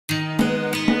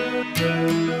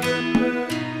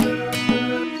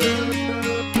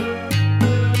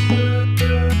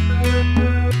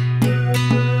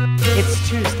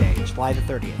July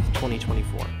the 30th,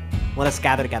 2024. Let us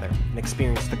gather together and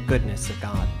experience the goodness of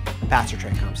God. I'm Pastor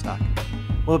Trey Comstock.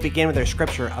 We'll begin with our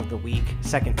scripture of the week,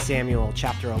 2 Samuel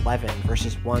chapter 11,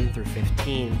 verses 1 through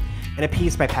 15, and a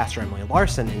piece by Pastor Emily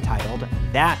Larson entitled,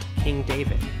 That King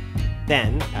David.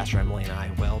 Then, Pastor Emily and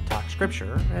I will talk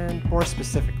scripture, and more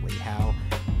specifically, how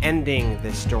ending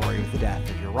this story with the death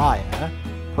of Uriah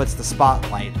puts the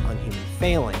spotlight on human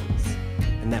failings,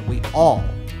 and that we all,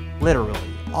 literally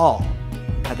all,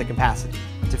 have the capacity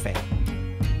to fail.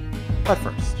 But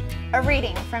first, a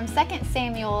reading from 2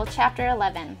 Samuel chapter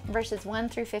 11, verses 1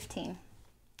 through 15.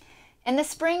 In the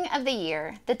spring of the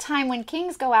year, the time when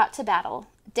kings go out to battle,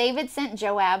 David sent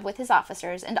Joab with his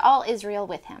officers and all Israel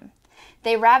with him.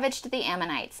 They ravaged the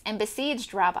Ammonites and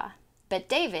besieged Rabbah, but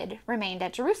David remained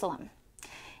at Jerusalem.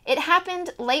 It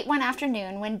happened late one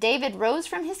afternoon when David rose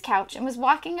from his couch and was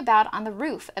walking about on the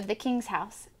roof of the king's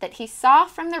house that he saw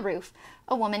from the roof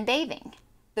a woman bathing.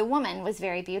 The woman was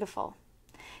very beautiful.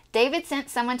 David sent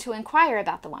someone to inquire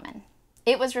about the woman.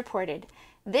 It was reported,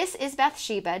 "This is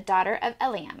Bathsheba, daughter of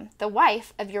Eliam, the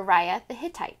wife of Uriah the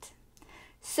Hittite."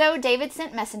 So David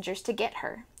sent messengers to get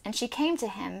her, and she came to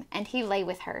him, and he lay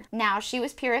with her. Now she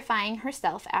was purifying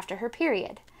herself after her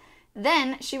period.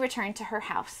 Then she returned to her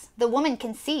house. The woman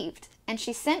conceived, and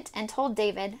she sent and told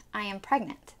David, "I am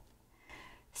pregnant."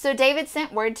 So David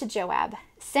sent word to Joab,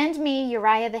 "Send me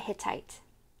Uriah the Hittite."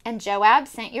 And Joab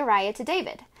sent Uriah to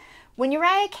David. When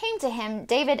Uriah came to him,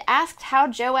 David asked how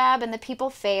Joab and the people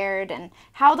fared and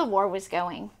how the war was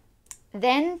going.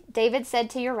 Then David said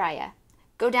to Uriah,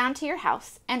 "Go down to your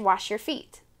house and wash your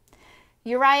feet."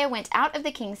 Uriah went out of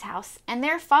the king's house, and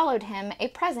there followed him a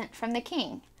present from the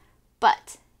king.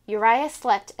 But Uriah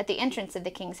slept at the entrance of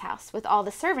the king's house with all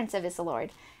the servants of his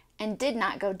lord, and did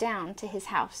not go down to his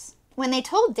house. When they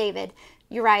told David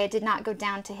Uriah did not go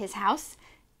down to his house,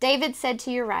 David said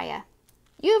to Uriah,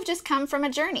 "You have just come from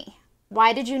a journey.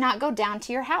 Why did you not go down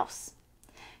to your house?"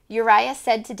 Uriah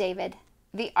said to David,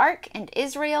 "The ark and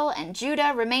Israel and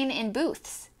Judah remain in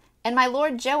booths, and my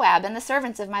lord Joab and the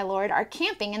servants of my lord are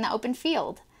camping in the open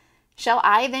field. Shall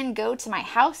I then go to my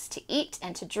house to eat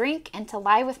and to drink and to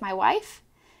lie with my wife?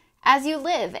 As you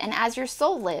live and as your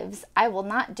soul lives, I will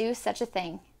not do such a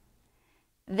thing."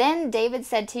 Then David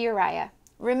said to Uriah,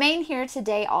 "Remain here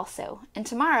today also, and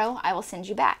tomorrow I will send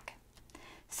you back."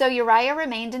 So Uriah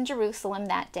remained in Jerusalem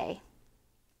that day.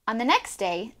 On the next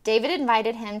day, David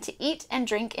invited him to eat and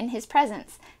drink in his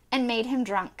presence, and made him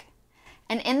drunk.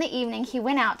 And in the evening he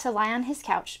went out to lie on his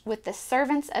couch with the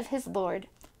servants of his lord,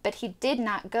 but he did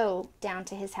not go down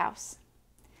to his house.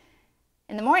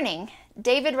 In the morning,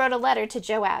 David wrote a letter to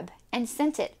Joab, and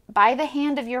sent it by the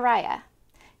hand of Uriah.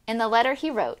 In the letter he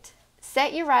wrote,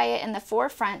 "Set Uriah in the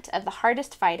forefront of the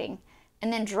hardest fighting,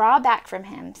 and then draw back from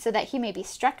him, so that he may be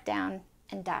struck down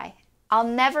and die." I'll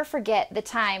never forget the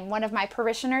time one of my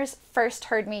parishioners first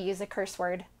heard me use a curse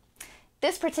word.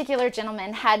 This particular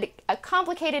gentleman had a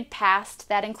complicated past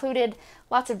that included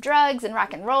lots of drugs and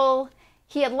rock and roll.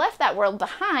 He had left that world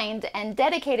behind and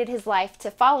dedicated his life to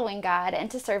following God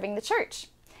and to serving the church.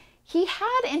 He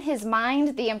had in his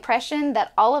mind the impression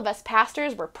that all of us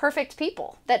pastors were perfect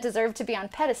people that deserved to be on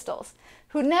pedestals,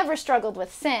 who never struggled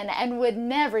with sin and would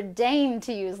never deign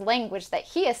to use language that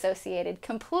he associated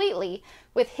completely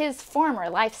with his former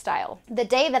lifestyle. The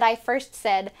day that I first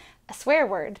said a swear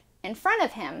word in front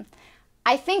of him,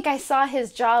 I think I saw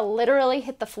his jaw literally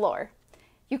hit the floor.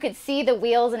 You could see the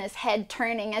wheels in his head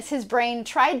turning as his brain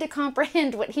tried to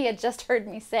comprehend what he had just heard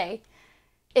me say.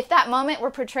 If that moment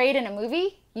were portrayed in a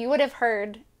movie, you would have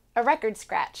heard a record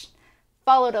scratch,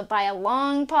 followed by a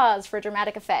long pause for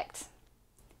dramatic effect.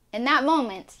 In that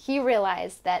moment, he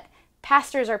realized that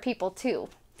pastors are people too,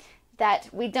 that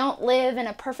we don't live in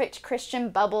a perfect Christian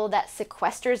bubble that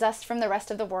sequesters us from the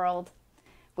rest of the world.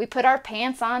 We put our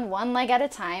pants on one leg at a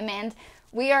time, and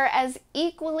we are as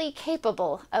equally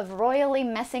capable of royally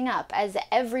messing up as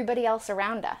everybody else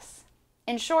around us.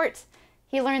 In short,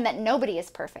 he learned that nobody is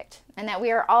perfect, and that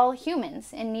we are all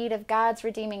humans in need of God's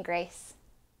redeeming grace.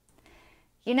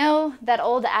 You know that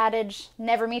old adage,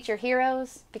 never meet your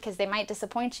heroes because they might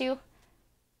disappoint you?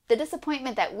 The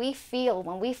disappointment that we feel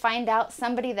when we find out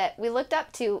somebody that we looked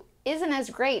up to isn't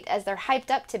as great as they're hyped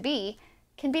up to be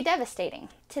can be devastating.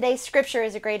 Today's scripture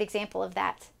is a great example of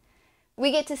that.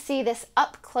 We get to see this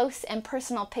up-close and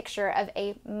personal picture of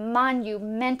a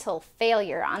monumental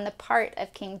failure on the part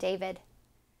of King David.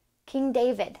 King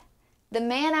David, the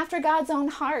man after God's own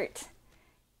heart.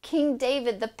 King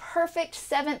David, the perfect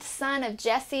seventh son of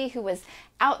Jesse, who was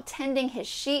out tending his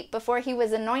sheep before he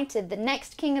was anointed the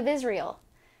next king of Israel.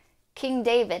 King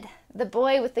David, the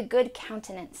boy with the good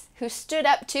countenance, who stood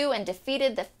up to and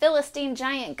defeated the Philistine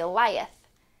giant Goliath.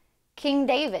 King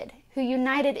David, who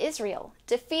united Israel,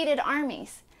 defeated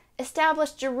armies,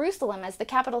 established Jerusalem as the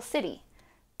capital city,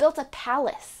 built a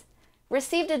palace,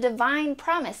 received a divine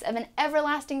promise of an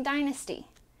everlasting dynasty.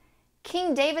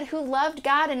 King David, who loved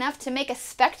God enough to make a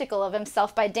spectacle of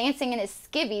himself by dancing in his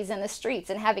skivvies in the streets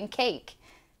and having cake.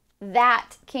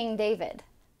 That King David,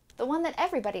 the one that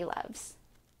everybody loves,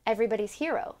 everybody's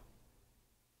hero.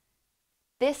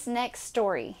 This next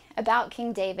story about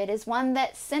King David is one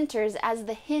that centers as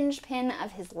the hinge pin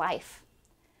of his life.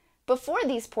 Before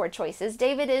these poor choices,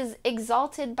 David is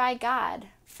exalted by God,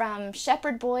 from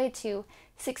shepherd boy to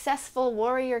successful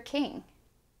warrior king.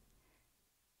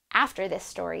 After this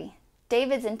story,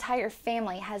 David's entire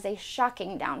family has a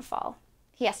shocking downfall.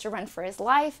 He has to run for his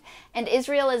life, and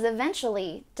Israel is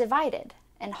eventually divided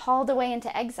and hauled away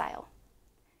into exile.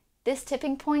 This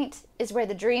tipping point is where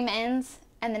the dream ends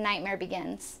and the nightmare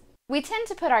begins. We tend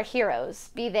to put our heroes,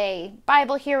 be they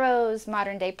Bible heroes,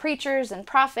 modern-day preachers and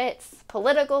prophets,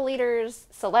 political leaders,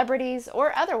 celebrities,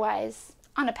 or otherwise,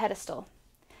 on a pedestal.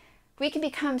 We can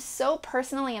become so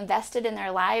personally invested in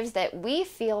their lives that we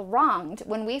feel wronged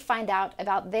when we find out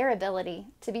about their ability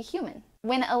to be human.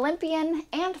 When Olympian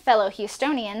and fellow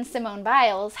Houstonian Simone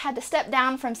Biles had to step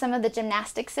down from some of the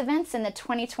gymnastics events in the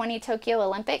 2020 Tokyo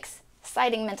Olympics,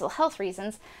 citing mental health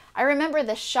reasons, I remember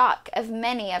the shock of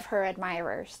many of her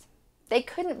admirers. They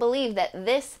couldn't believe that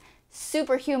this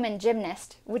superhuman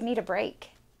gymnast would need a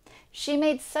break. She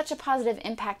made such a positive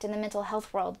impact in the mental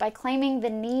health world by claiming the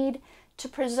need to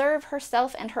preserve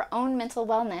herself and her own mental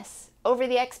wellness over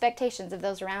the expectations of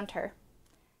those around her.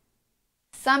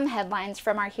 Some headlines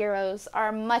from our heroes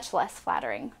are much less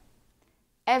flattering.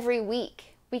 Every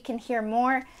week, we can hear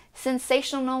more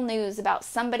sensational news about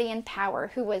somebody in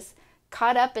power who was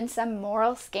caught up in some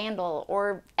moral scandal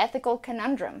or ethical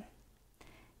conundrum.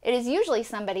 It is usually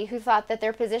somebody who thought that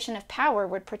their position of power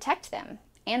would protect them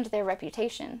and their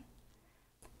reputation.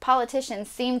 Politicians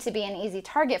seem to be an easy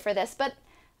target for this, but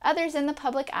others in the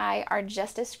public eye are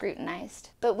just as scrutinized.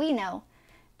 But we know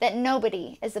that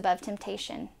nobody is above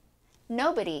temptation.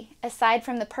 Nobody, aside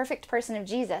from the perfect person of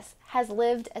Jesus, has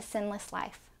lived a sinless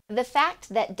life. The fact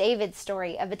that David's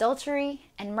story of adultery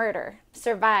and murder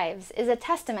survives is a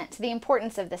testament to the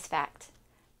importance of this fact.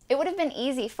 It would have been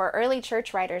easy for early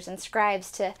church writers and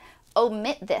scribes to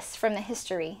omit this from the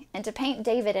history and to paint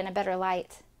David in a better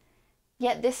light.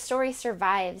 Yet this story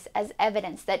survives as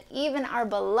evidence that even our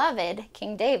beloved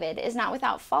King David is not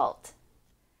without fault.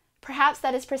 Perhaps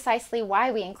that is precisely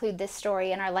why we include this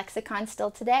story in our lexicon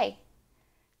still today.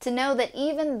 To know that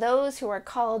even those who are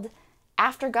called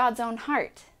after God's own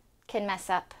heart can mess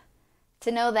up.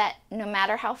 To know that no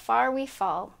matter how far we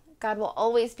fall, God will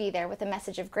always be there with a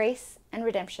message of grace and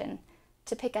redemption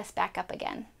to pick us back up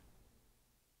again.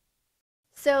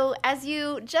 So, as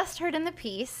you just heard in the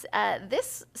piece,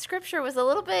 this scripture was a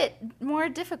little bit more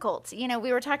difficult. You know,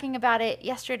 we were talking about it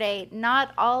yesterday.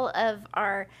 Not all of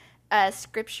our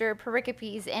scripture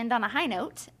pericopes end on a high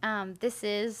note. This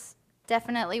is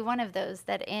definitely one of those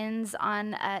that ends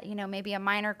on, maybe a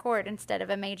minor chord instead of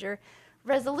a major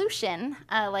resolution,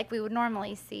 like we would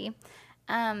normally see.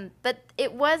 But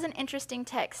it was an interesting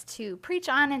text to preach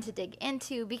on and to dig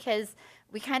into because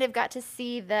we kind of got to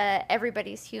see the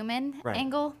everybody's human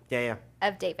angle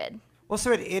of David. Well,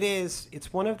 so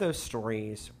it's one of those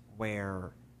stories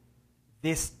where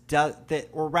the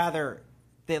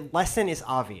lesson is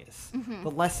obvious. Mm-hmm.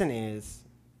 The lesson is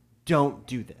don't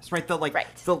do this, right?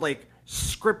 The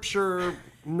scripture,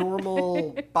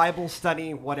 normal Bible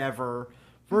study, whatever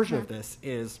version of this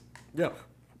is,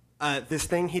 this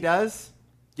thing he does,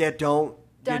 don't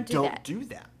do that.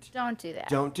 Don't do that.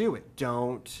 Don't do it.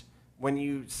 Don't, when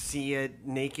you see a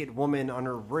naked woman on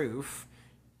her roof,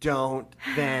 don't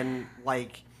then,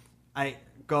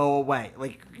 go away.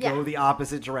 Go the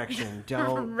opposite direction.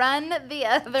 Don't run the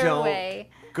other way.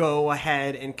 Go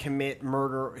ahead and commit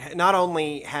murder. Not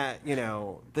only,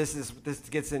 this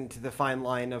gets into the fine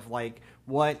line of,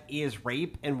 what is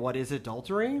rape and what is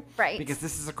adultery. Right. Because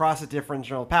this is across a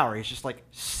differential power. He's just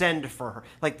send for her.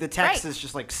 The text is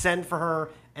just send for her,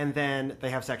 and then they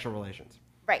have sexual relations.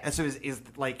 Right. And so is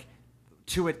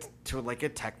to a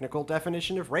technical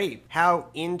definition of rape. How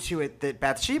into it that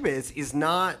Bathsheba is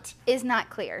not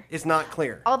clear. Is not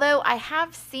clear. Although I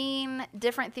have seen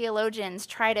different theologians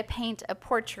try to paint a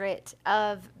portrait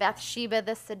of Bathsheba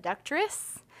the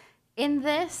seductress in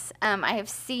this. I have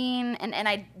seen, and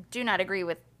I do not agree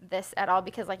with this at all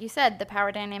because, like you said, the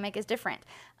power dynamic is different.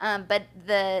 But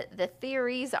the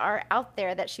theories are out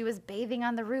there that she was bathing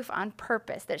on the roof on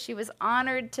purpose, that she was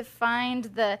honored to find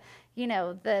the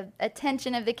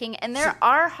attention of the king. And there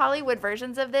are Hollywood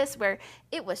versions of this where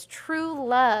it was true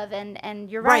love and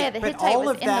Uriah the Hittite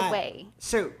was in the way.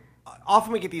 So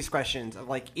often we get these questions of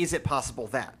like, is it possible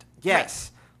that?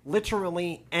 Yes,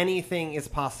 literally anything is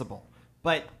possible.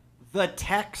 But the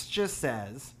text just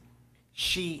says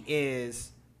she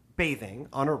is bathing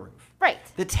on a roof. Right.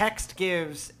 The text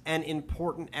gives an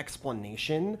important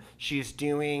explanation. She's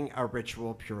doing a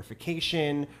ritual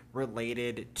purification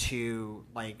related to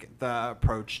like the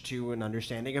approach to an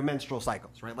understanding of menstrual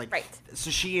cycles, right? Like,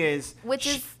 so she is, which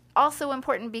is also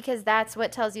important because that's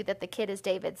what tells you that the kid is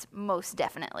David's most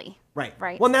definitely. Right.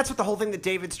 Right. Well, and that's what the whole thing that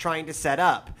David's trying to set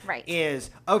up is,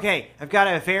 okay, I've got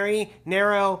a very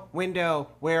narrow window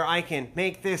where I can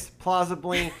make this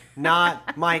plausibly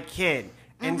not my kid.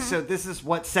 And so this is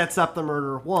what sets up the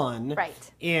murder one.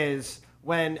 Right. Is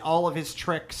when all of his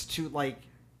tricks to like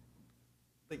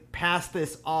pass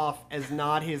this off as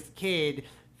not his kid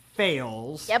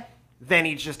fails. Yep. Then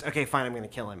he's just, okay, fine, I'm going to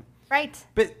kill him. Right.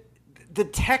 But the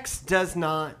text does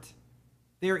not,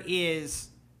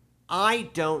 I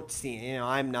don't see,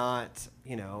 I'm not,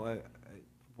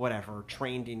 whatever,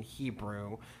 trained in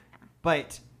Hebrew,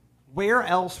 but where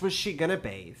else was she going to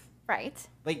bathe? Right.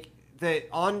 Like,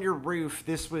 on your roof,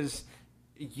 this was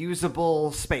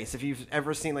usable space. If you've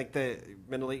ever seen, like,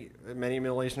 many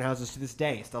Middle Eastern houses to this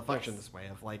day still function this way,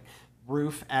 of, like,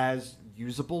 roof as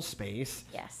usable space.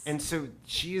 Yes. And so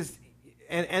she is...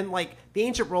 And like, the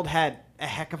ancient world had a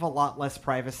heck of a lot less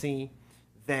privacy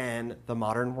than the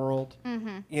modern world.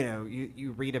 Mm-hmm.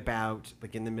 You read about,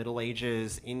 like, in the Middle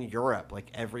Ages in Europe, like,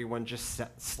 everyone just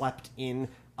slept in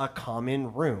a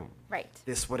common room. Right.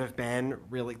 This would have been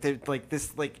really, like,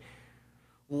 this, like,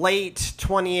 late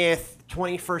 20th,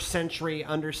 21st century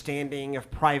understanding of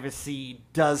privacy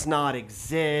does not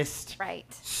exist.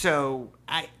 Right. So,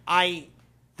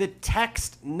 the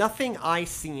text, nothing I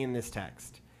see in this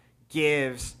text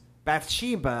gives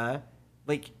Bathsheba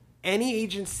like any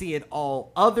agency at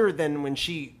all other than when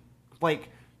she like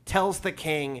tells the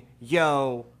king,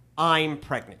 yo, I'm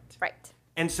pregnant. Right.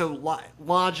 And so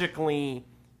logically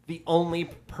the only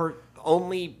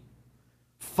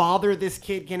father this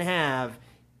kid can have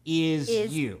is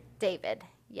you. David.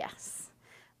 Yes.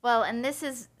 Well, and this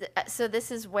is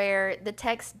where the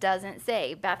text doesn't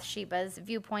say Bathsheba's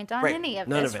viewpoint on any of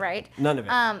this, right? None of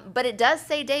it. But it does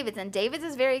say David's, and David's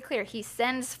is very clear. He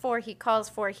sends for, he calls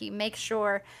for, he makes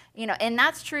sure, and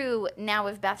that's true now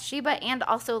of Bathsheba and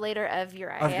also later of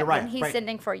Uriah. When he's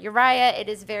sending for Uriah, it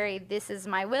is very, this is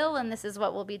my will and this is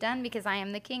what will be done because I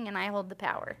am the king and I hold the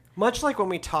power. Much like when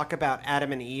we talk about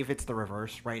Adam and Eve, it's the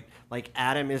reverse, right? Like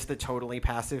Adam is the totally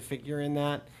passive figure in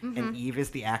that, and Eve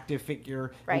is the active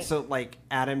figure. Right. And so, like,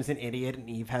 Adam's an idiot and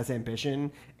Eve has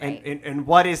ambition. And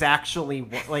what is actually,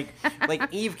 like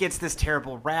Eve gets this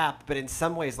terrible rap, but in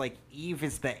some ways, like, Eve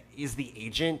is the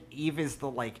agent. Eve is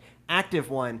the, like, active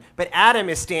one. But Adam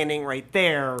is standing right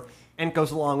there and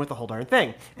goes along with the whole darn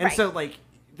thing. And so, like,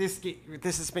 this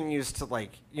has been used to,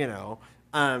 like,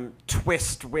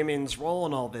 twist women's role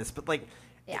and all this. But, like,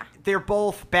 they're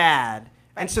both bad.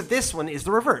 And so this one is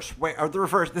the reverse.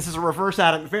 This is a reverse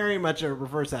Adam, very much a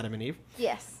reverse Adam and Eve.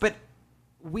 Yes. But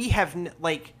we have,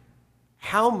 like,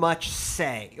 how much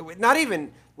say? Not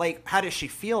even, like, how does she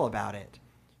feel about it?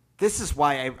 This is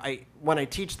why I when I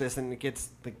teach this, and it gets,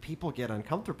 like, people get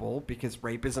uncomfortable because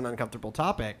rape is an uncomfortable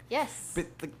topic. Yes. But,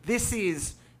 like, this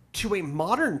is, to a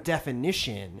modern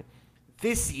definition,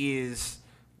 this is,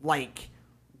 like,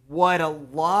 what a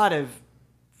lot of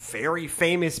very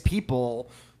famous people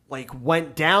like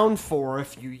went down for a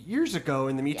few years ago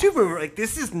in the Me Too movement. Like,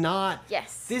 this is not.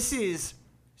 Yes. This is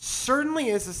certainly,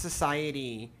 as a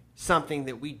society, something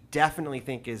that we definitely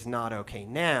think is not okay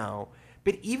now.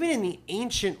 But even in the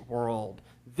ancient world,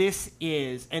 this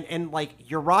is, and like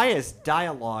Uriah's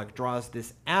dialogue draws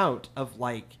this out of,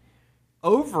 like,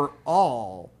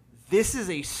 overall, this is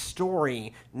a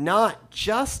story not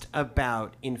just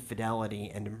about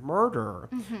infidelity and murder,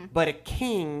 but a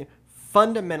king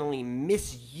fundamentally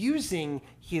misusing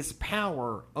his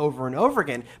power over and over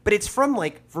again. But it's from,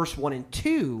 like, verse 1 and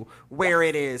 2, where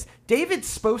it is, David's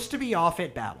supposed to be off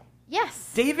at battle.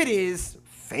 Yes. David is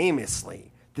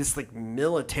famously this, like,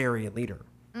 military leader.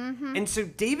 And so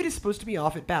David is supposed to be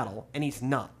off at battle, and he's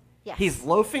not. Yes. He's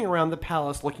loafing around the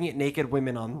palace looking at naked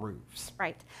women on roofs.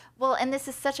 Right. Well, and this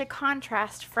is such a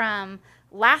contrast from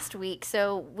last week.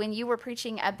 So when you were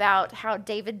preaching about how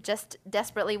David just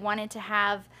desperately wanted to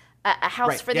have a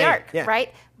house for the ark,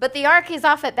 right? But the ark is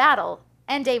off at battle,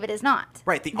 And David is not.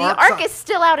 Right. The ark is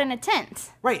still out in a tent.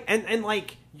 Right. And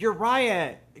like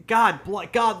Uriah, God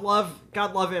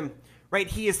love him. Right.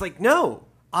 He is like, no,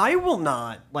 I will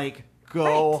not like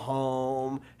go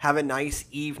home, have a nice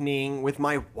evening with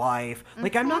my wife.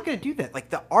 Like, I'm not going to do that. Like,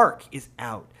 the ark is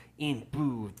out in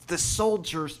booths. The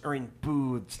soldiers are in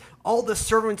booths. All the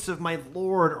servants of my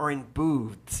Lord are in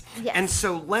booths. Yes. And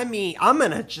so I'm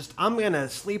going to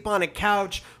sleep on a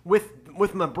couch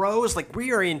with my bros. Like,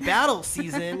 we are in battle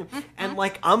season. And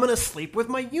like, I'm going to sleep with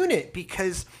my unit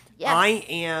because I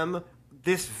am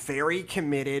this very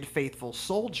committed, faithful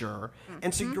soldier.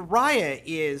 And so Uriah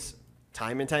is,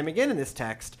 time and time again in this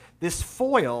text, this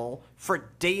foil for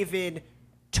David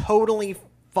totally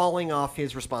falling off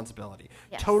his responsibility,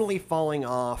 totally falling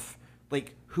off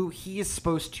like who he is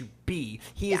supposed to be.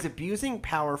 He is abusing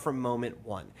power from moment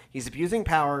one. He's abusing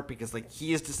power because like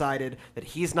he has decided that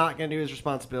he's not going to do his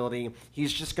responsibility.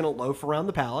 He's just going to loaf around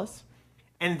the palace.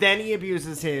 And then he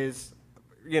abuses his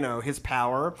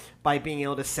power by being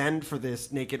able to send for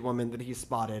this naked woman that he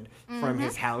spotted from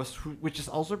his house, which is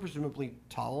also presumably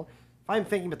tall. If I'm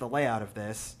thinking about the layout of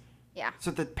this. Yeah.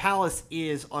 So the palace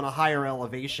is on a higher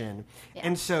elevation. Yeah.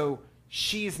 And so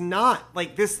she's not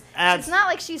like this adds. It's not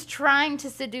like she's trying to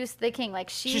seduce the king. Like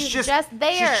she's just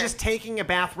there. She's just taking a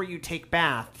bath where you take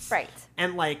baths. Right.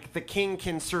 And like the king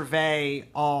can survey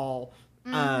all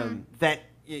that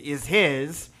is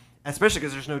his, especially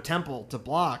because there's no temple to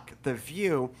block the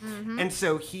view. And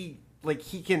so he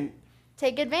can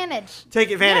take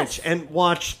advantage and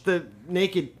watch the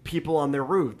naked people on their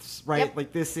roofs, right? Yep.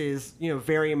 Like this is,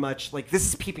 very much like this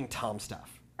is peeping Tom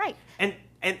stuff. Right.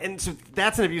 And so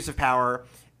that's an abuse of power.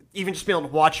 Even just being able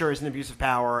to watch her is an abuse of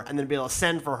power, and then be able to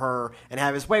send for her and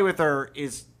have his way with her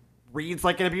reads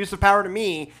like an abuse of power to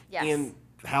me in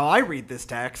how I read this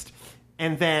text.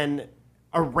 And then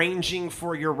arranging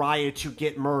for Uriah to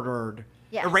get murdered.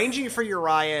 Yes. Arranging for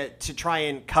Uriah to try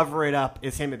and cover it up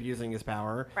is him abusing his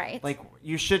power. Right. Like,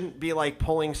 you shouldn't be, like,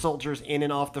 pulling soldiers in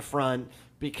and off the front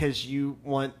because you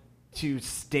want to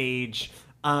stage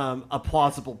a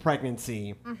plausible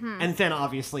pregnancy. And then,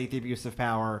 obviously, the abuse of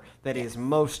power that is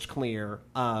most clear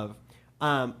of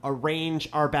arrange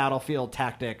our battlefield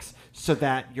tactics so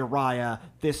that Uriah,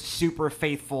 this super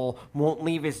faithful, won't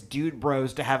leave his dude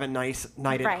bros to have a nice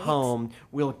night at home,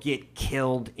 will get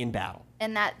killed in battle.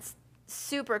 And that's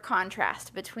super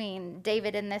contrast between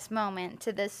David in this moment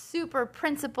to the super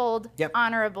principled,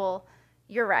 honorable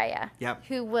Uriah,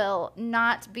 who will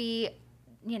not be,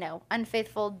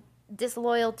 unfaithful,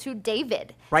 disloyal to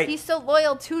David. Right. He's so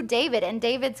loyal to David and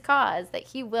David's cause that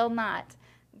he will not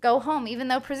go home, even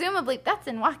though presumably that's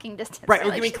in walking distance. Right.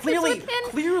 Like, I mean, clearly,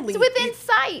 it's within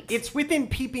sight. It's within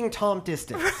peeping Tom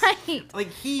distance. Right. Like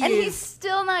he's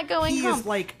still not going home. He is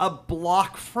like a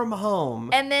block from home.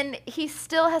 And then he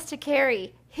still has to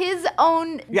carry his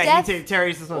own death he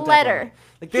carries his own letter.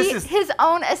 Like his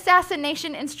own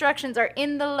assassination instructions are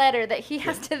in the letter that he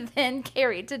has to then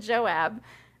carry to Joab,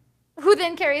 who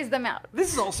then carries them out.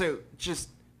 This is also just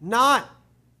not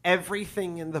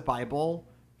everything in the Bible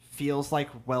feels like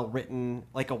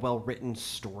a well-written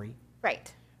story.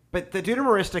 Right. But the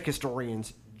Deuteronomistic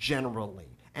historians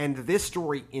generally, and this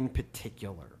story in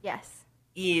particular,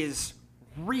 is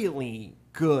really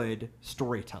good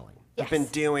storytelling. Yes. I've been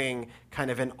doing kind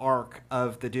of an arc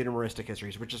of the Deuteronomistic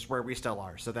histories, which is where we still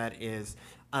are. So that is,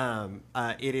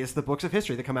 it is the books of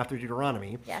history that come after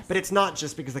Deuteronomy. Yes. But it's not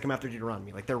just because they come after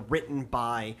Deuteronomy. Like, they're written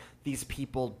by these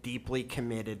people deeply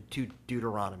committed to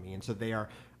Deuteronomy. And so they are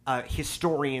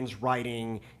historians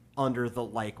writing under the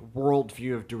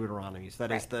worldview of Deuteronomy. So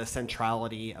that is the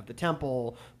centrality of the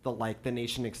temple, the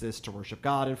nation exists to worship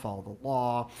God and follow the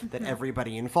law, that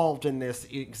everybody involved in this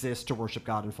exists to worship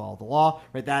God and follow the law.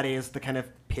 Right? That is the kind of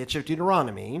pitch of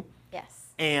Deuteronomy.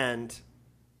 Yes. And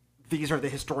these are the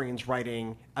historians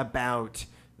writing about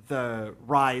the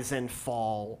rise and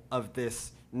fall of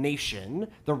this nation.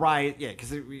 The rise,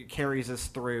 because it carries us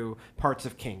through parts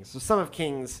of Kings. So some of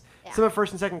Kings, some of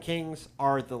 1st and 2nd Kings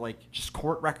are the just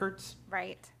court records,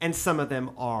 right? And some of them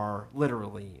are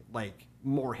literally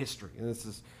more history. And this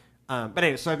is, but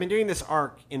anyway, so I've been doing this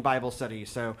arc in Bible study.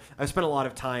 So I've spent a lot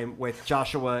of time with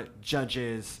Joshua,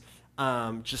 Judges,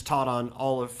 just taught on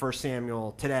all of 1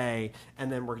 Samuel today,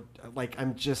 and then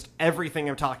everything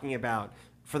I'm talking about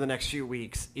for the next few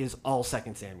weeks is all 2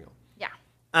 Samuel. Yeah.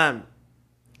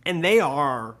 And they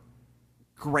are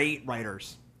great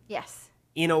writers. Yes.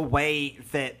 In a way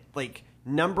that,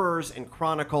 Numbers and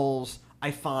Chronicles,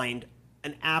 I find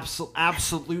an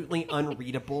absolutely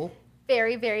unreadable.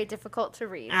 Very, very difficult to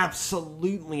read.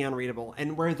 Absolutely unreadable.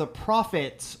 And where the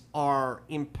prophets are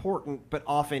important, but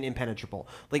often impenetrable.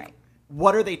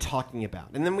 what are they talking about?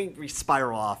 And then we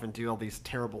spiral off and do all these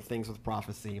terrible things with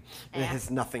prophecy. And it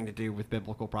has nothing to do with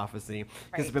biblical prophecy,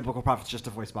 because the biblical prophet is just a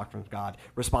voice back from God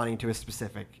responding to a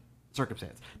specific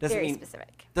circumstance. Very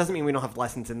specific. Doesn't mean we don't have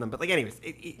lessons in them, but like anyways,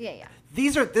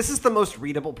 this is the most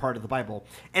readable part of the Bible,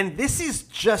 and this is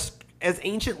just, as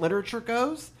ancient literature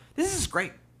goes, this is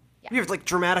great. You have like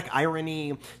dramatic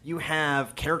irony, you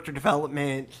have character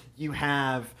development, you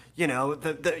have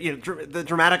the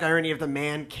dramatic irony of the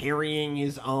man carrying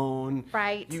his own.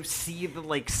 Right. You see the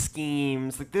like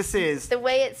schemes. Like this is the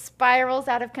way it spirals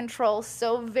out of control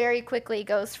so very quickly.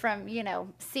 Goes from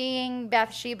seeing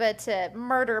Bathsheba to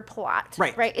murder plot.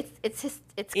 Right. Right.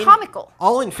 It's comical.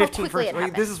 All in 15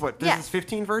 verses. This is what this is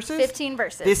 15 verses. 15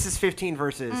 verses. This is 15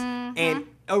 verses, and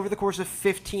over the course of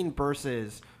 15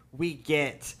 verses, we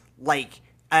get like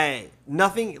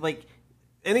nothing like.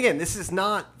 And again, this is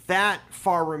not that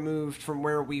far removed from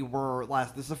where we were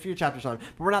last. This is a few chapters on,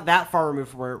 but we're not that far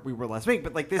removed from where we were last week.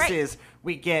 But like this is,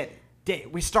 we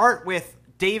start with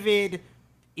David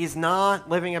is not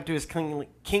living up to his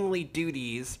kingly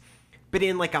duties, but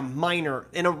in like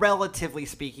in a relatively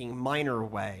speaking minor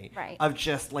way, of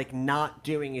just like not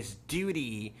doing his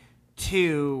duty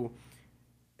to,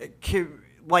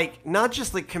 like not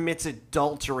just like commits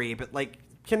adultery, but like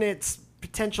commits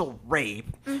potential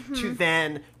rape, to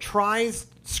then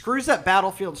screws up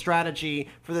battlefield strategy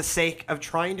for the sake of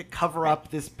trying to cover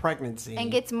up this pregnancy.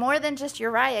 And gets more than just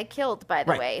Uriah killed, by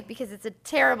the way, because it's a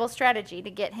terrible strategy to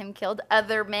get him killed.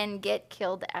 Other men get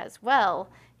killed as well.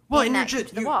 Well, and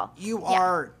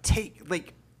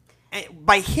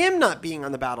by him not being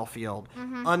on the battlefield,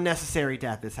 unnecessary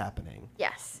death is happening.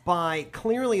 Yes. By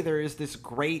clearly there is this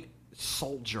great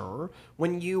soldier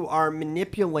when you are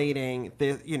manipulating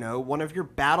one of your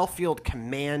battlefield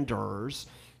commanders.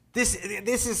 This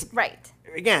is right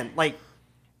again, like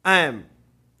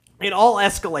it all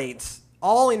escalates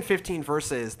all in 15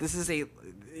 verses. This is it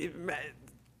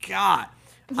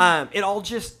all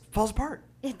just falls apart.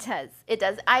 It does.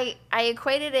 I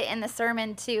equated it in the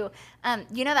sermon to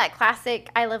that classic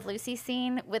I Love Lucy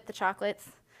scene with the chocolates.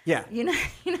 Yeah.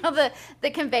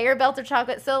 The conveyor belt of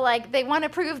chocolate. So like they want to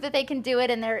prove that they can do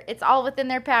it, and it's all within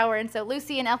their power. And so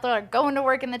Lucy and Ethel are going to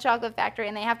work in the chocolate factory,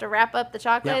 and they have to wrap up the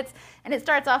chocolates. And it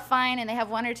starts off fine, and they have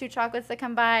one or two chocolates that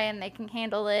come by, and they can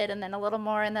handle it, and then a little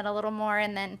more, and then a little more,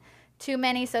 and then too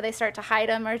many, so they start to hide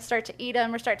them or start to eat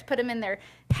them or start to put them in their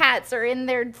hats or in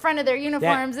their front of their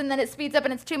uniforms, and then it speeds up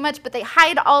and it's too much, but they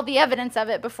hide all the evidence of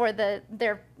it before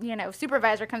their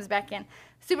supervisor comes back in.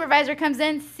 Supervisor comes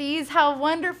in, sees how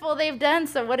wonderful they've done,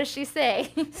 so what does she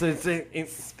say? So speed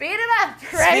it up,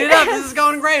 right? Speed it up, this is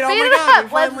going great. Speed oh my God,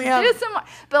 up. Let's do some more.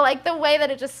 But like the way that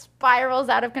it just spirals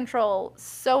out of control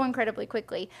so incredibly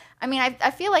quickly. I mean, I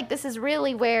feel like this is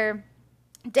really where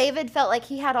David felt like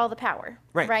he had all the power,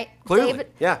 right? Clearly,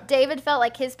 David felt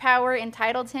like his power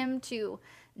entitled him to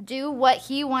do what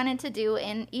he wanted to do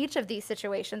in each of these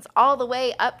situations, all the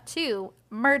way up to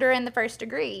murder in the first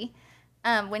degree,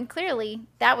 when clearly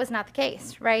that was not the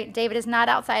case, right? David is not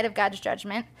outside of God's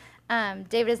judgment.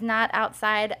 David is not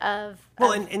outside of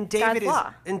God's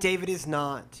law. And David is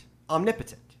not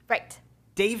omnipotent. Right.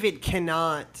 David can't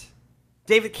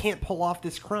pull off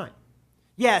this crime.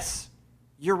 Yes,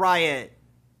 Uriah...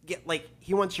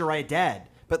 he wants Uriah dead,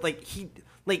 but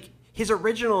his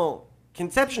original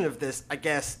conception of this, I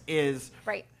guess, is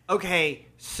right. Okay,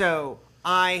 so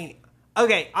I'm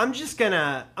just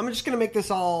gonna make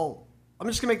this all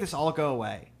go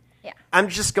away. Yeah. I'm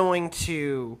just going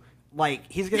to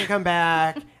he's gonna come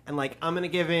back and I'm gonna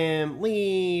give him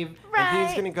leave, and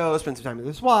he's gonna go spend some time with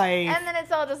his wife, and then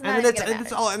it's all just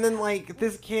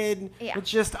this kid. Yeah. It's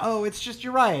just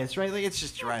Uriah's, right? It's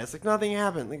just Uriah's. Nothing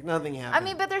happened. Nothing happened. I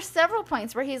mean, but there's several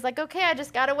points where he's like, okay, I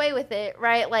just got away with it,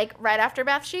 right? Right after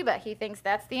Bathsheba, he thinks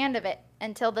that's the end of it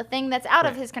until the thing that's out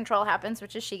of his control happens,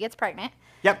 which is she gets pregnant.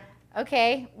 Yep.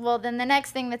 Okay, well then the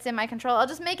next thing that's in my control, I'll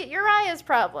just make it Uriah's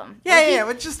problem.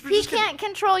 Yeah, he can't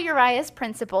control Uriah's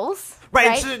principles.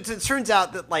 Right. So it turns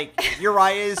out that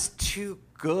Uriah is too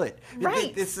good.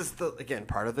 Right. This is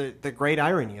part of the great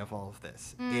irony of all of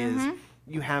this is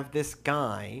you have this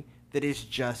guy that is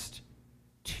just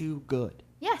too good.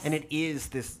 Yes. And it is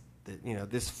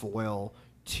this foil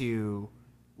to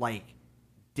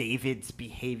David's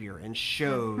behavior, and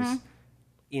shows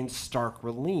in stark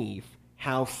relief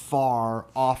how far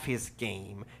off his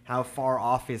game, how far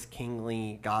off his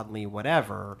kingly, godly,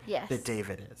 whatever that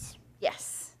David is.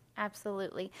 Yes,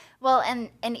 absolutely. Well,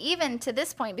 and even to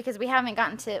this point, because we haven't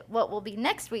gotten to what will be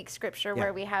next week's scripture,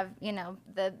 where we have,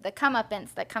 the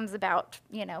comeuppance that comes about,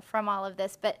 from all of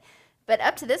this. But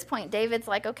up to this point, David's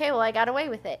like, okay, well, I got away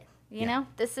with it. You know,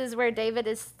 this is where David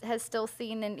has still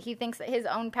seen, and he thinks that his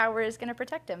own power is going to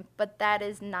protect him, but that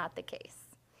is not the case.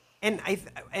 And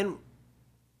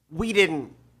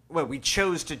we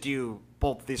chose to do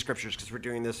both of these scriptures because we're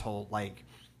doing this whole like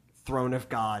Throne of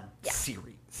God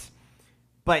series.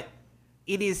 But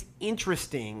it is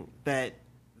interesting that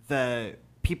the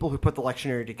people who put the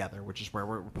lectionary together, which is where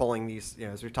we're pulling these,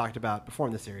 as we talked about before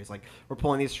in the series, like we're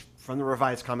pulling these from the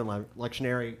Revised Common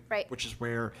Lectionary, which is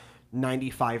where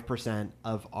 95%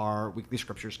 of our weekly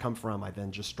scriptures come from. I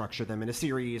then just structure them in a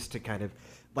series to kind of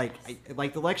like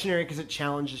the lectionary because it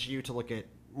challenges you to look at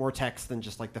more text than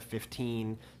just like the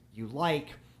 15 you like,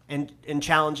 and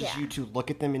challenges you to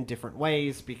look at them in different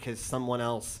ways because someone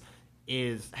else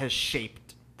has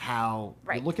shaped how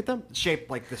you look at them, shaped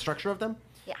like the structure of them.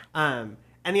 Yeah.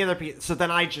 And the other piece, so then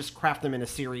I just craft them in a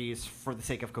series for the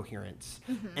sake of coherence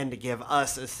and to give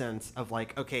us a sense of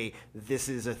like, okay, this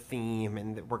is a theme,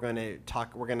 and we're going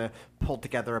to pull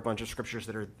together a bunch of scriptures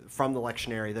that are from the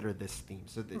lectionary that are this theme.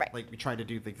 So like we try to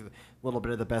do a little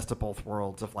bit of the best of both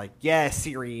worlds of like,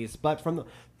 series, but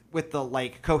with the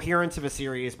like coherence of a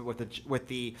series, but with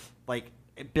the like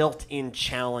built-in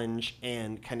challenge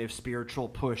and kind of spiritual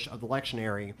push of the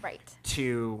lectionary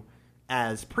to,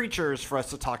 as preachers, for us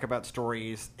to talk about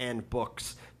stories and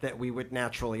books that we would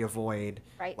naturally avoid.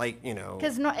 Right. Like,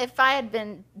 Because if I had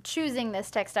been choosing this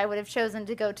text, I would have chosen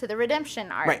to go to the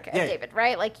redemption arc of David,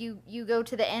 right? Like, you go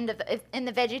to the end of in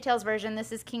the VeggieTales version,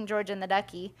 this is King George and the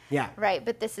Ducky. Yeah. Right?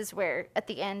 But this is where, at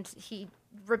the end, he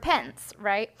repents,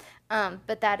 right?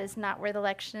 But that is not where the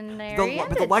lectionary ends.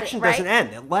 But the election doesn't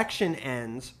end. The election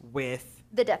ends with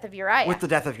the death of Uriah. With the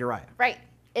death of Uriah. Right.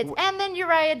 And then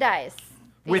Uriah dies.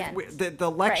 The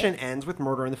election ends with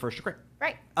murder in the first degree.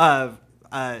 Right.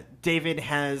 David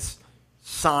has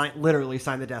literally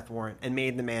signed the death warrant and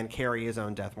made the man carry his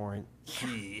own death warrant.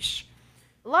 Yeesh.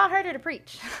 A lot harder to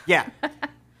preach. Yeah.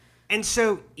 And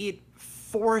so it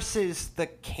forces the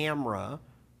camera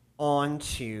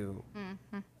onto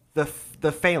the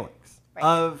phalanx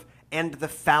of and the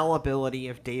fallibility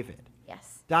of David.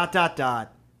 Yes. ...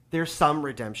 There's some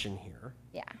redemption here.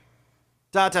 Yeah. ...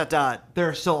 There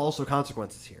are still also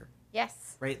consequences here.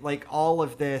 Yes. Right? Like all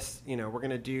of this, we're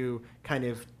going to do kind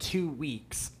of 2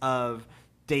 weeks of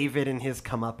David and his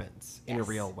comeuppance in a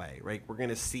real way, right? We're going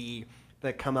to see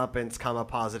the comeuppance,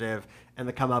 positive, and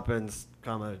the comeuppance,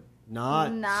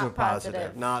 not so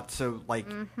positive, not so like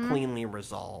cleanly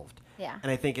resolved. Yeah.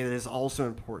 And I think it is also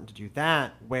important to do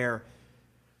that, where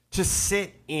to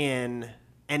sit in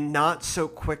and not so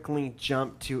quickly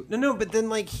jump to but then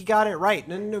like he got it right.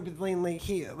 But then like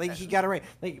he got it right.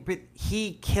 Like, but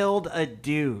he killed a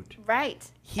dude. Right.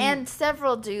 And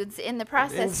several dudes in the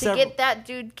process to get that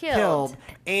dude killed.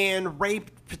 And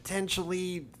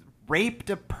potentially raped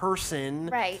a person.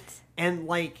 Right. And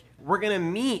like we're gonna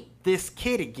meet this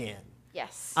kid again.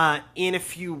 Yes. In a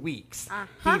few weeks.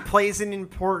 He plays an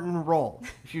important role.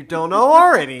 If you don't know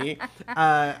already,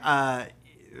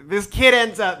 this kid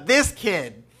ends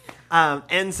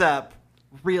up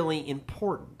really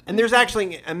important. And there's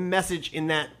actually a message in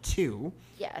that too.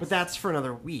 Yes. But that's for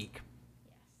another week.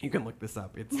 Yes. You can look this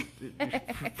up.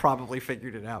 You've probably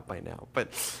figured it out by now. But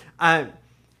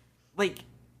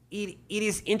it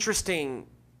is interesting.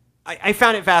 I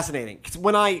found it fascinating because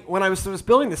when I was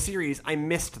building the series, I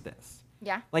missed this.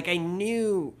 Yeah. Like I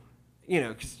knew,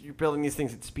 because you're building these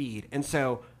things at speed. And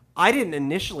so I didn't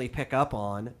initially pick up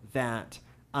on that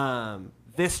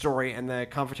this story and the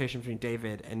confrontation between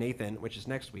David and Nathan, which is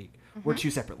next week, were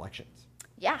 2 separate lections.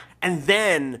 Yeah. And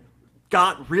then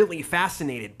got really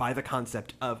fascinated by the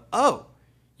concept of,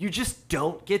 you just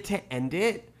don't get to end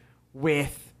it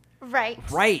with...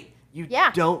 Right. You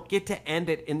don't get to end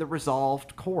it in the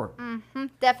resolved chord. Mm-hmm.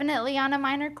 Definitely on a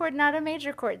minor chord, not a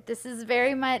major chord. This is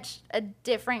very much a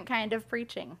different kind of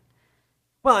preaching.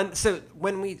 Well, and so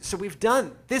we've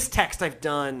done this text. I've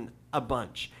done a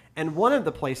bunch. And one of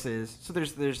the places, so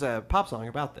there's a pop song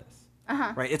about this,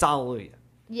 right? It's Hallelujah,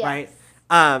 right?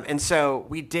 And so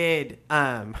we did,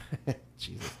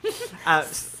 Jesus,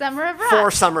 Summer of Rock.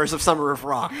 4 summers of Summer of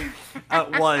Rock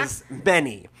was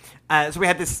many. So we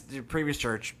had this previous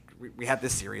church. We had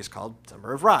this series called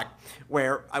Summer of Rock,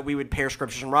 where we would pair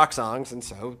scriptures and rock songs, and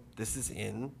so this is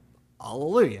in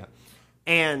Hallelujah,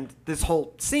 and this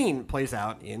whole scene plays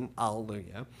out in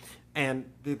Hallelujah,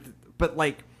 and but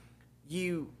like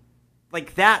you.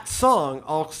 Like, that song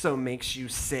also makes you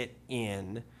sit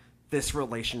in this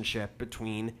relationship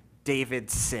between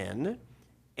David's sin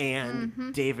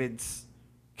and David's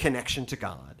connection to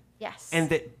God. Yes. And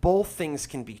that both things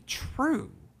can be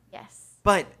true. Yes.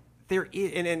 But there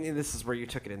is, and this is where you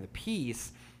took it in the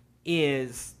piece,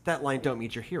 is that line, don't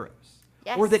meet your heroes.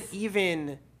 Yes. Or that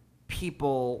even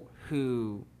people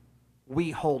who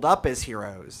we hold up as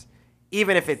heroes,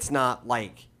 even if it's not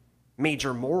like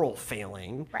major moral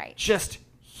failing, Right. just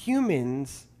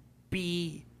humans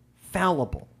be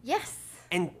fallible. Yes.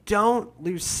 And don't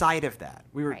lose sight of that.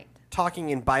 We were Right. talking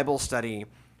in Bible study.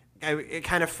 It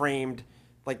kind of framed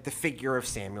like the figure of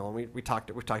Samuel, and we talked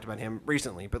about him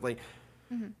recently. But like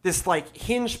this like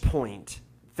hinge point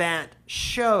that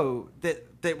show that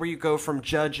where you go from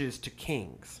judges to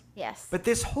kings. Yes. But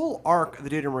this whole arc of the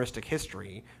Deuteronomistic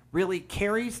history really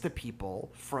carries the people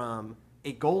from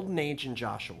a golden age in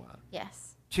Joshua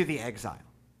Yes. to the exile.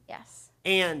 Yes.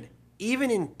 And even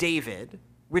in David,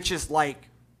 which is like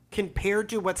compared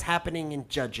to what's happening in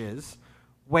Judges,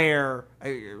 where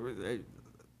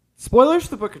spoilers for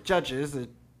the book of Judges, a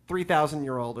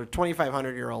 3,000-year-old or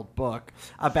 2,500-year-old book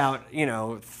about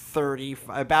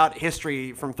about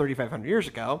history from 3,500 years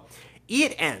ago.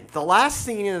 It ends. The last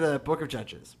scene in the book of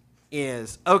Judges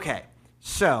is okay.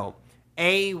 So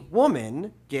a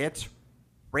woman gets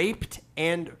raped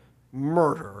and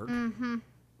murdered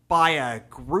by a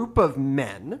group of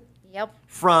men Yep.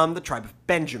 from the tribe of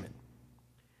Benjamin.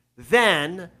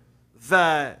 Then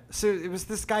so it was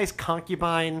this guy's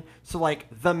concubine. So like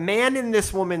the man in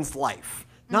this woman's life,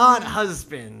 not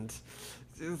husband.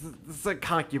 It's a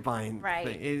concubine. Right.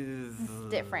 Thing.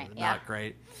 It's different. Not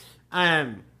great.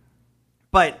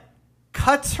 But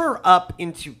cuts her up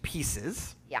into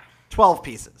pieces. Yeah. 12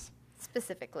 pieces.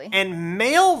 Specifically. And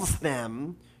mails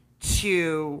them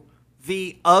to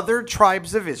the other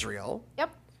tribes of Israel.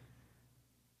 Yep.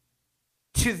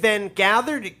 To then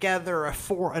gather together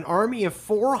an army of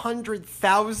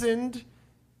 400,000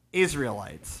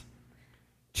 Israelites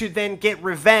to then get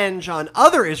revenge on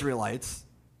other Israelites,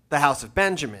 the house of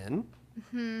Benjamin.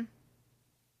 And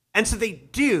so they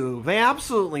do. They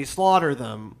absolutely slaughter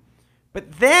them.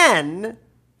 But then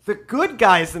the good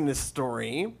guys in this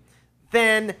story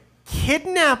then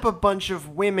kidnap a bunch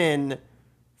of women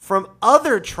from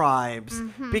other tribes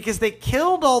because they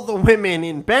killed all the women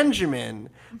in Benjamin,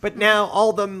 but now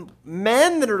all the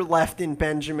men that are left in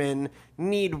Benjamin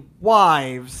need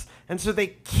wives, and so they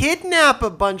kidnap a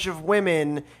bunch of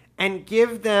women and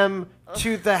give them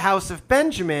to the house of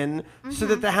Benjamin so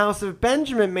that the house of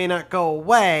Benjamin may not go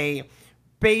away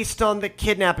based on the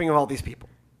kidnapping of all these people.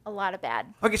 A lot of bad.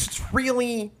 Okay, so it's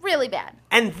really... Really bad.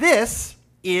 And this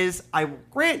is, I will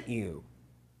grant you,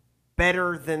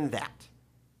 better than that.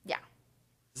 Yeah.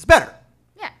 This is better.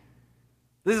 Yeah.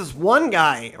 This is one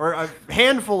guy, or a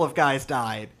handful of guys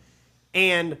died,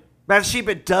 and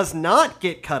Bathsheba does not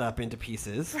get cut up into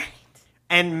pieces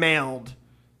and mailed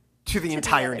to the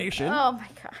entire nation. Oh my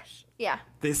gosh. Yeah.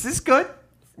 This is good.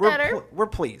 Better. We're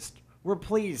pleased. We're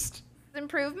pleased.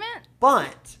 Improvement?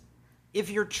 But if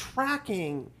you're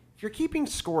keeping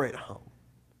score at home,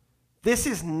 this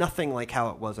is nothing like how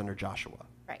it was under Joshua.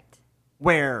 Right.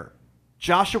 Where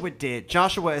Joshua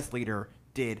as leader,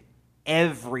 did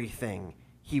everything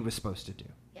he was supposed to do.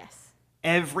 Yes.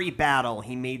 Every battle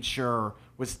he made sure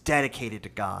was dedicated to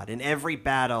God. In every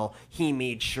battle, he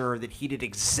made sure that he did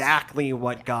exactly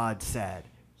what God said.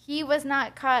 He was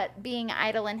not caught being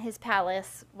idle in his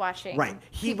palace watching. Right.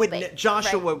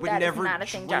 Joshua would that never is not a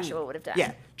thing Joshua would have done.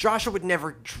 Yeah. Joshua would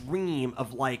never dream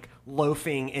of like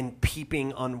loafing and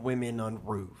peeping on women on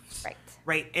roofs. Right.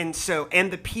 Right. And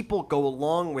the people go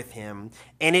along with him,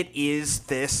 and it is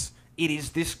this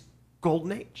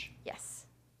golden age. Yes.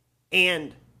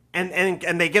 And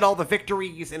they get all the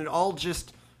victories, and it all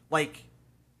just like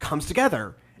comes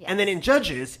together. Yes. And then in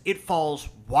Judges, it falls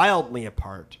wildly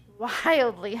apart.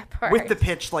 Wildly apart. With the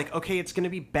pitch, like, okay, it's going to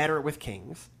be better with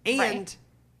kings. And Right.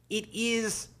 it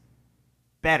is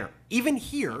better. Even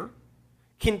here,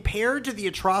 compared to the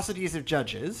atrocities of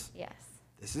Judges, Yes.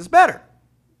 this is better.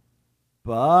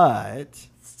 But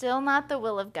Still not the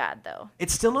will of God, though.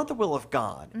 it's still not the will of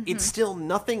God. It's still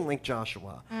nothing like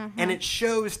Joshua. And it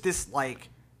shows this, like,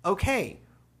 okay,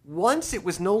 once it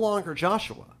was no longer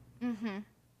Joshua,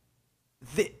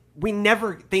 they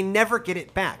never get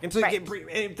it back. And so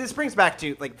Right. this brings back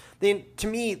to, like, to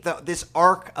me, this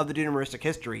arc of the Deuteronomistic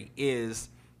history is,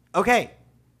 okay,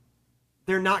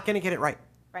 they're not going to get it right.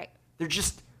 Right. They're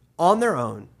just on their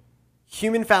own.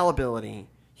 Human fallibility,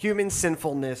 human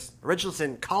sinfulness, original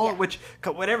sin,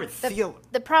 whatever.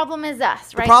 The problem is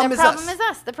us, right? problem the is problem us. is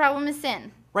us. The problem is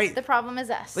sin. Right. The problem is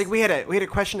us. Like we had a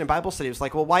question in Bible study. It was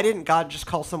like, well, why didn't God just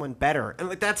call someone better? And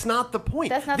like that's not the point.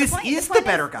 That's not this the point. is The point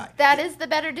the better guy. That is the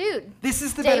better dude. This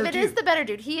is the better dude. David is the better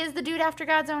dude. He is the dude after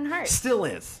God's own heart. Still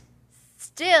is.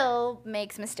 Still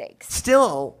makes mistakes.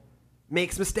 Still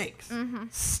makes mistakes.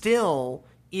 Still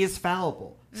is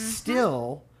fallible.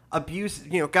 Still abuse,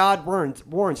 God warns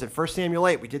in 1 Samuel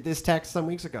 8. We did this text some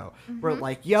weeks ago. We're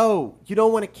like, yo, you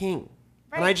don't want a king.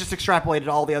 Right. And I just extrapolated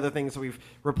all the other things that we've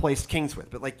replaced kings with.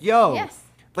 But like, yo, yes.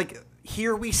 like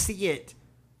here we see it,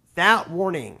 that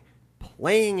warning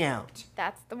playing out.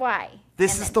 That's the why.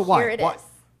 This is the why. Here it is.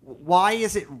 Why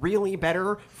is it really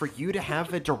better for you to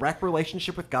have a direct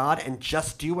relationship with God and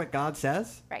just do what God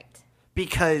says? Right.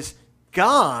 Because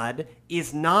God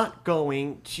is not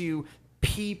going to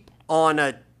peep on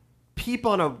a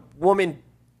woman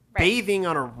bathing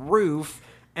on a roof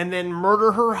and then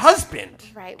murder her husband.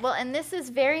 Right. Well, and this is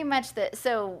very much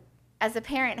so as a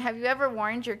parent, have you ever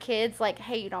warned your kids like,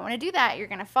 hey, you don't want to do that. You're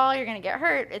going to fall. You're going to get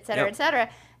hurt, et cetera, et cetera.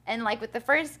 And like with the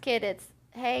first kid, it's,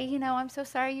 hey, I'm so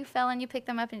sorry you fell and you picked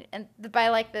them up. And by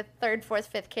like the third, fourth,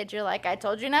 fifth kid, you're like, I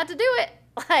told you not to do it.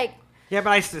 Like. Yeah,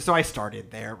 but I started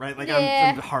there, right? Like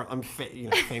I'm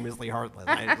famously heartless.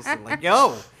 I just like,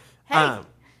 yo, hey,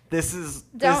 don't do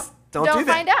that.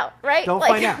 Find out, right? Don't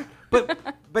find out.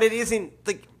 But it isn't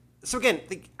like, so again,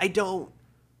 like I don't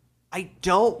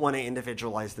want to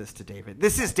individualize this to David.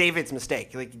 This is David's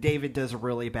mistake. Like David does a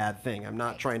really bad thing. I'm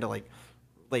not trying to like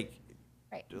right.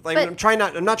 Like I'm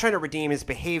not trying to redeem his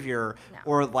behavior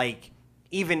or like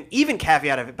even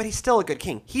caveat of it, but he's still a good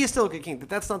king. He is still a good king, but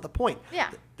that's not the point. Yeah.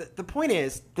 The point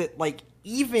is that like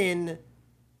even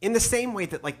in the same way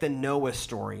that like the Noah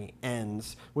story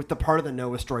ends with the part of the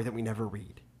Noah story that we never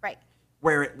read. Right.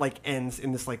 Where it like ends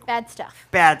in this like bad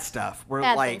stuff. Where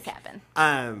bad like things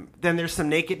happen. Then there's some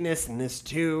nakedness in this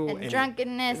too. And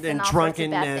drunkenness and all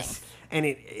drunkenness. Sorts of bad things. And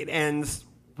it ends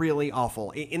really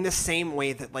awful. In the same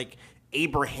way that like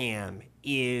Abraham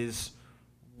is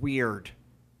weird.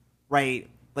 Right?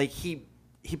 Like he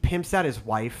pimps out his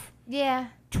wife. Yeah.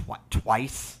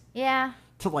 Twice. Yeah.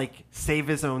 To like save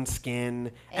his own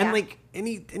skin. Yeah. And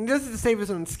he does it to save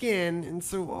his own skin, and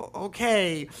so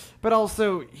okay. But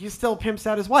also he still pimps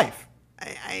out his wife.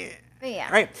 Yeah.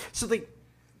 Right? So like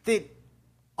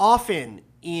often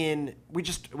we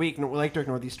like to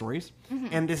ignore these stories. Mm-hmm.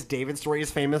 And this David story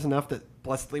is famous enough that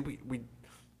blessedly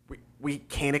we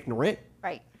can't ignore it.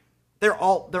 Right. They're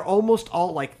almost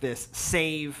all like this,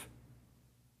 save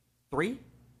 3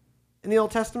 in the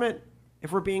Old Testament,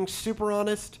 if we're being super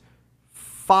honest.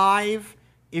 5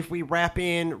 if we wrap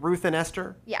in Ruth and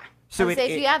Esther. Yeah. So if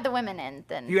you add the women in,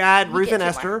 then you add Ruth and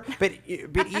Esther, but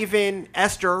even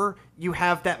Esther, you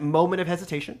have that moment of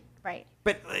hesitation. Right.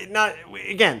 But not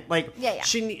again, like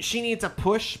she needs a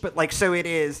push, but like so it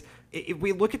is. If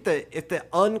we look at the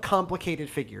uncomplicated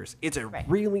figures, it's a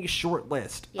really short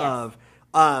list of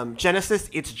Genesis.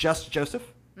 It's just Joseph.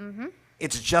 Mm-hmm.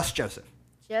 It's just Joseph.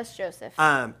 Just Joseph.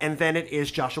 And then it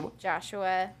is Joshua.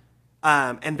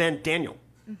 And then Daniel.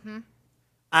 Mm-hmm.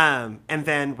 And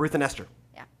then Ruth and Esther.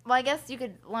 Yeah. Well, I guess you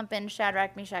could lump in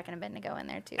Shadrach, Meshach, and Abednego in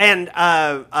there too. And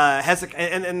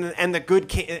Hezekiah and the good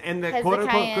king and the quote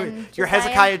unquote good. Your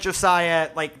Hezekiah,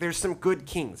 Josiah. Like there's some good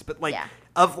kings, but like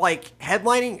of like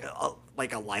headlining,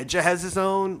 like Elijah has his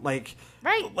own like.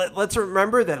 Right. Let's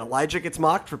remember that Elijah gets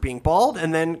mocked for being bald,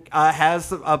 and then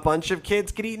has a bunch of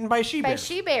kids get eaten by she-bears. By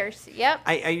she-bears, yep.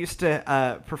 I used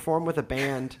to perform with a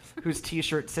band whose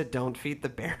T-shirt said "Don't feed the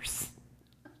bears."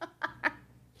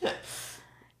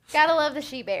 Gotta love the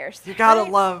she-bears. You gotta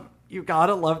love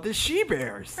the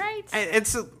she-bears. Right. And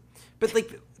so, but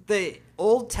like the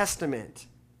Old Testament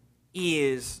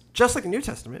is just like the New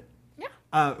Testament.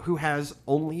 Yeah. Who has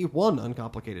only one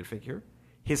uncomplicated figure.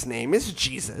 His name is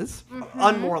Jesus. Mm-hmm.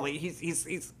 Unmorally,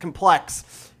 he's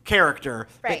complex character.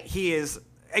 Right. But he is,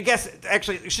 I guess,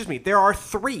 actually, excuse me, there are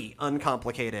 3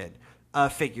 uncomplicated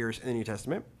figures in the New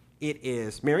Testament. It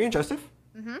is Mary and Joseph,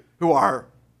 who are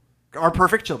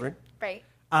perfect children. Right.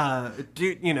 A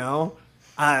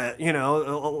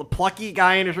plucky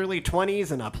guy in his early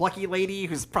 20s and a plucky lady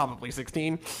who's probably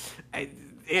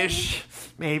 16-ish,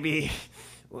 maybe.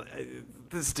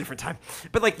 This is a different time.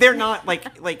 But like they're not like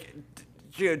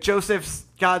Joseph's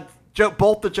God.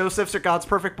 Both the Josephs are God's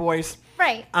perfect boys,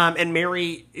 right? And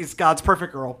Mary is God's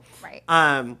perfect girl, right?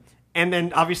 And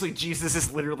then obviously Jesus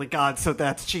is literally God, so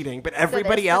that's cheating. But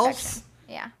everybody else,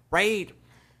 right?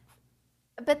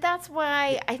 But that's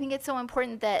why I think it's so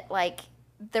important that like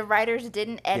the writers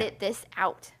didn't edit this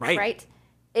out, right?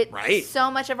 So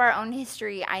much of our own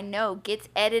history, I know, gets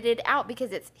edited out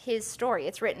because it's his story.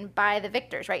 It's written by the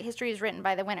victors, right? History is written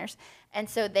by the winners. And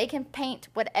so they can paint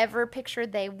whatever picture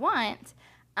they want.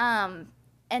 And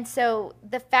so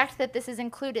the fact that this is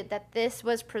included, that this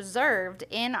was preserved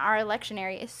in our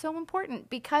lectionary is so important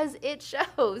because it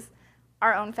shows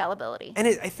our own fallibility. And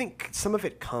I think some of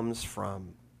it comes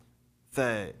from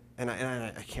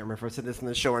I can't remember if I said this in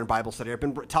the show or in Bible study. I've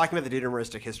been talking about the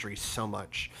Deuteronomistic history so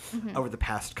much over the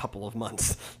past couple of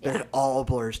months that it all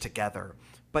blurs together.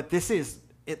 But this is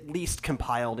at least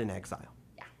compiled in exile.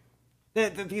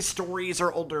 These stories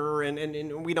are older,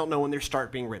 and we don't know when they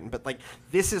start being written. But like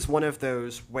this is one of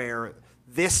those where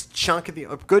this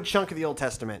a good chunk of the Old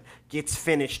Testament gets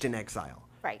finished in exile.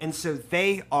 Right. And so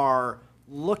they are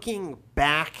looking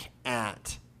back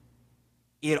at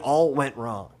it all went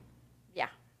wrong. Yeah.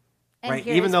 Right.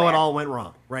 Even though it all went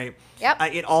wrong. Right. Yep.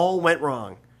 It all went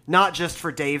wrong, not just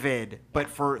for David, but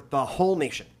for the whole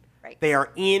nation. Right. They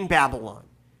are in Babylon.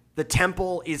 The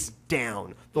temple is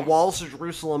down. The walls of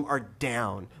Jerusalem are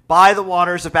down. By the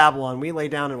waters of Babylon, we lay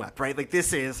down and wept, right? Like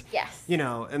this is,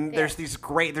 and there's this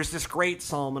great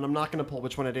psalm, and I'm not going to pull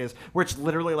which one it is, where it's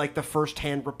literally like the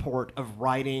first-hand report of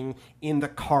riding in the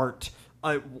cart,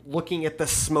 looking at the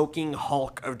smoking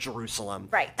hulk of Jerusalem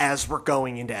as we're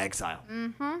going into exile,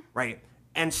 right?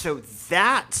 And so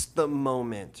that's the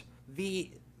moment.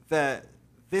 The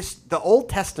Old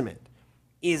Testament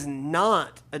is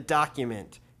not a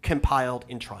document compiled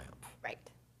in triumph. Right.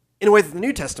 In a way that the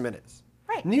New Testament is.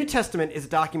 Right. New Testament is a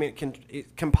document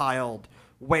compiled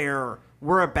where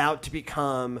we're about to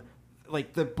become,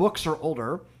 like, the books are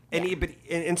older,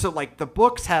 and so, like, the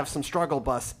books have some struggle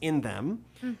bus in them,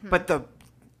 but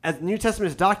as the New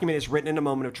Testament document is written in a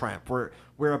moment of triumph.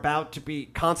 We're about to be,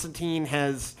 Constantine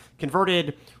has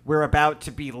converted, we're about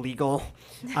to be legal.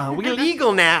 We're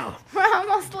legal now. We're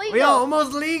almost legal. We're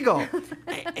almost legal.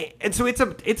 And so it's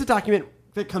a document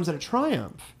that comes at a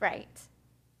triumph. Right.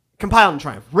 Compiled in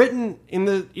triumph. Written in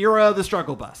the era of the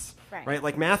struggle bus. Right.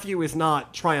 Like Matthew is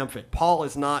not triumphant. Paul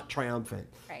is not triumphant.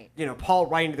 Right. Paul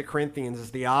writing to the Corinthians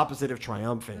is the opposite of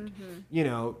triumphant.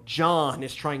 John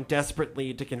is trying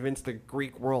desperately to convince the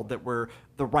Greek world that we're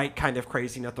the right kind of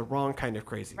crazy, not the wrong kind of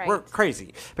crazy. Right. We're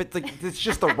crazy, but it's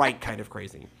just the right kind of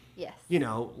crazy. Yes.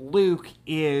 Luke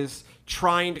is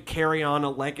trying to carry on a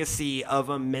legacy of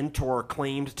a mentor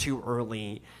claimed too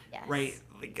early. Yes. Right?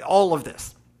 Like, all of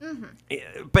this.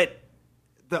 But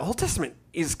the Old Testament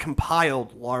is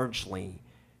compiled largely,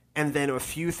 and then a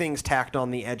few things tacked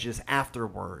on the edges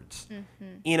afterwards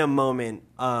in a moment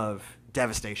of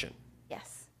devastation.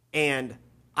 Yes. And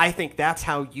I think that's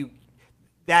how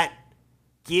that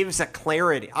gives a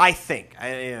clarity. I think,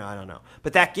 I don't know,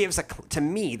 but that gives a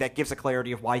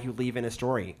clarity of why you leave in a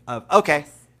story of, okay,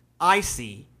 I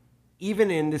see,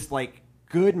 even in this like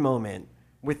good moment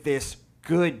with this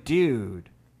good dude,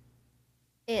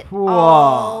 it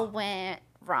all went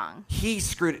wrong. He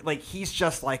screwed it. Like, he's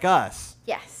just like us.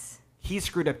 Yes. He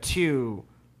screwed up too.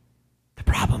 The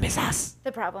problem is us.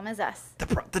 The problem is us. The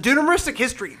Deuteronomistic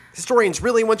historians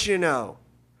really want you to know.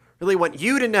 Really want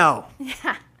you to know.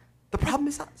 Yeah. The problem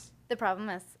is us. The problem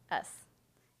is us.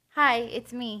 Hi,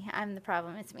 it's me. I'm the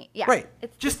problem. It's me. Yeah. Right.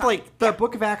 It's just like the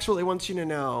Book of Acts really wants you to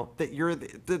know that you're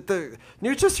the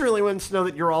New Testament really wants to know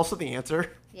that you're also the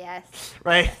answer. Yes.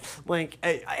 Right? Like,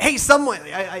 hey, someone,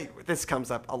 this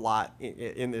comes up a lot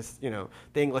in this, the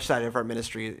English side of our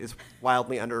ministry is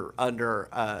wildly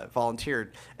under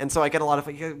volunteered. And so I get a lot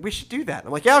of, we should do that.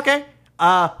 I'm like, yeah, okay.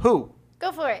 Who?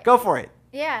 Go for it. Go for it.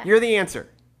 Yeah. You're the answer.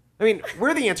 I mean,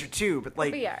 we're the answer too, but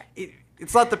like, we are.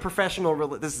 It's not the professional,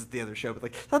 this is the other show, but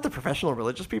like, it's not the professional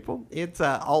religious people. It's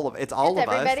all of us. It's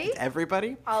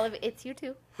everybody. All of it. It's you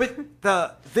too. But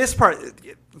this part,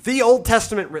 the Old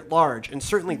Testament writ large, and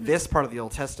certainly this part of the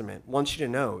Old Testament wants you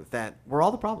to know that we're all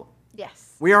the problem.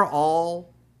 Yes. We are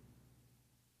all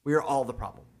the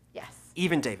problem. Yes.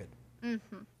 Even David.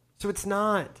 So it's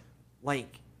not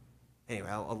like, anyway,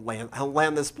 I'll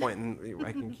land this point, and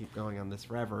I can keep going on this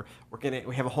forever.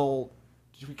 We have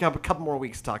a couple more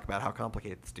weeks to talk about how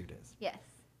complicated this dude is. Yes.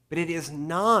 But it is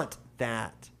not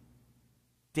that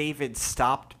David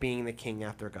stopped being the king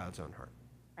after God's own heart.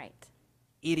 Right.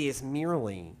 It is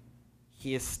merely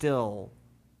he is still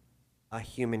a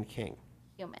human king.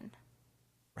 Human.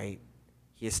 Right?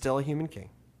 He is still a human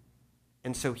king.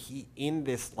 And so he, in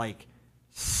this like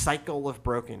cycle of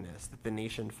brokenness that the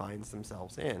nation finds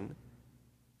themselves in,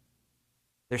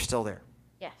 they're still there.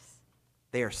 Yes.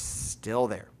 They are still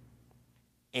there.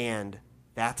 And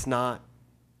that's not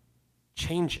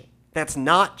changing. That's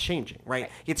not changing, right?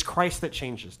 It's Christ that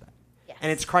changes that. Yes.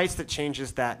 And it's Christ that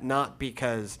changes that not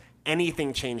because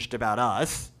anything changed about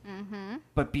us,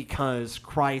 but because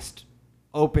Christ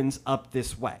opens up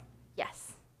this way.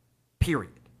 Yes.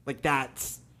 Period. Like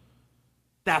that's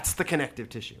the connective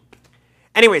tissue.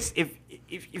 Anyways,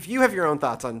 if you have your own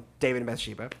thoughts on David and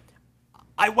Bathsheba,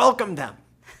 I welcome them.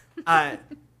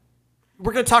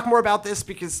 We're going to talk more about this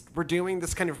because we're doing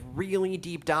this kind of really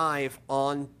deep dive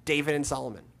on David and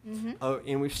Solomon.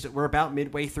 And we're about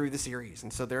midway through the series,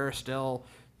 and so there are still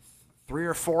 3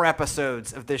 or 4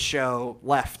 episodes of this show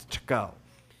left to go.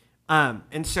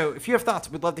 And so if you have thoughts,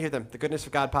 we'd love to hear them.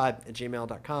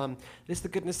 thegoodnessofgodpod@gmail.com. It is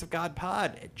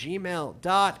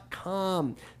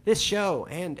thegoodnessofgodpod@gmail.com. This show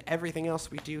and everything else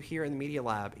we do here in the Media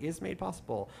Lab is made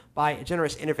possible by a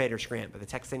generous innovators grant by the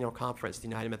Texennial Conference, the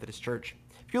United Methodist Church.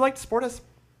 If you'd like to support us,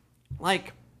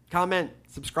 like, comment,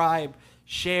 subscribe,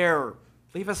 share,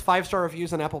 leave us 5-star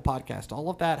reviews on Apple Podcast. All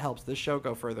of that helps this show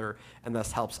go further and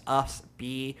thus helps us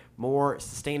be more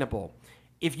sustainable.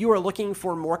 If you are looking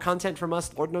for more content from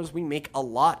us, Lord knows we make a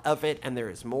lot of it, and there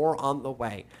is more on the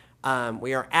way.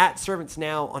 We are at Servants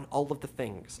Now on all of the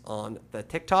things, on the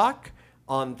TikTok,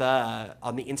 on the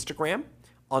Instagram,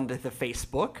 on the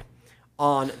Facebook,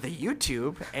 on the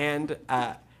YouTube, and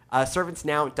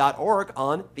servantsnow.org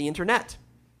on the internet.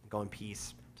 Go in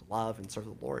peace to love and serve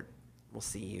the Lord. We'll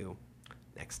see you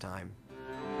next time.